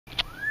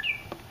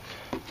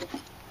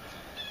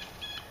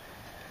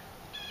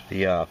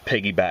the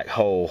piggyback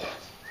hole.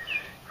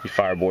 Your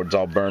fireboard's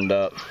all burned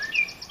up.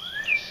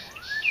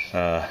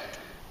 But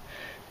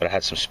I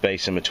had some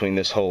space in between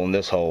this hole and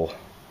this hole.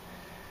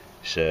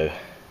 So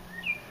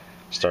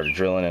started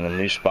drilling in a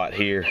new spot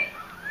here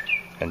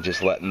and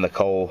just letting the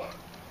coal,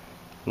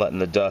 letting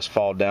the dust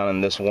fall down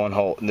in this one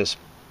hole, this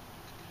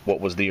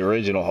what was the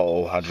original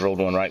hole. I drilled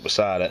one right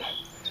beside it.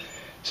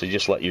 So you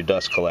just let your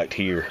dust collect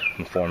here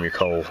and form your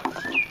coal.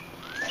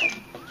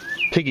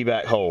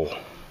 Piggyback hole.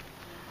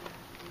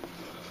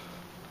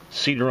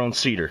 Cedar on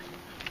cedar.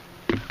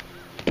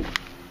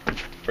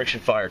 Friction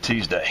Fire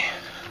Tuesday.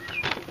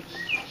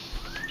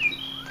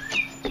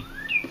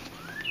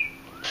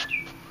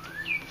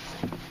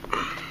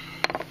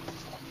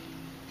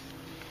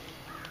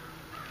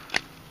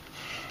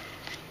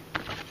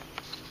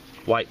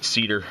 White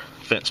cedar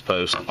fence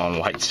post on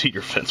white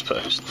cedar fence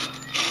post.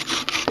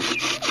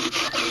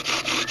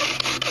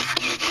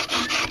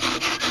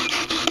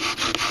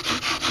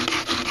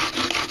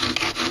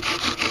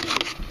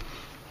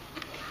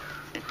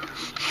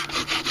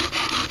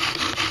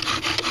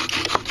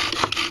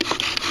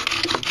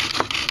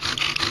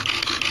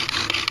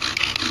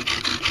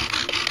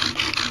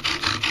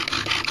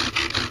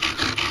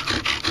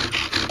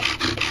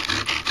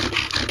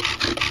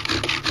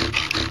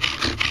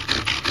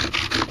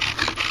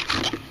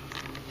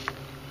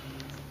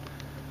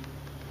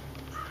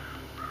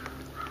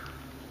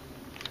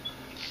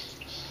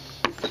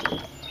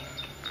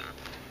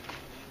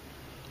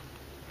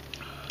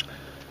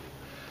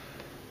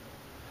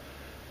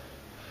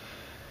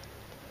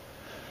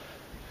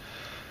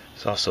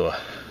 It's also a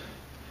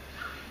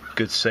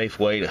good safe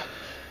way to,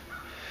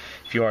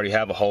 if you already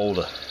have a hole,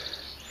 to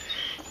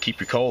keep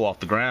your coal off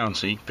the ground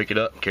so you can pick it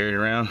up, carry it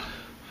around,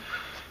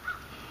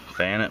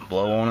 fan it,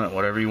 blow on it,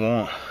 whatever you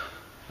want.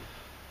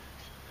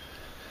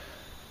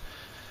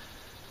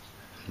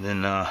 And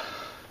then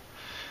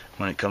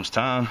when it comes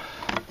time,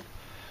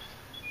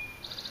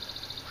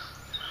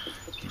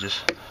 you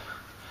just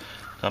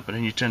dump it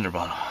in your tinder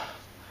bottle.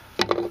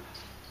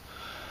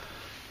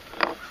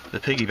 The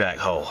piggyback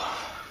hole.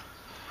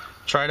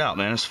 Try it out,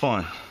 man. It's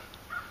fun.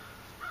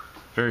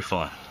 Very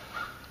fun.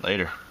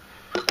 Later.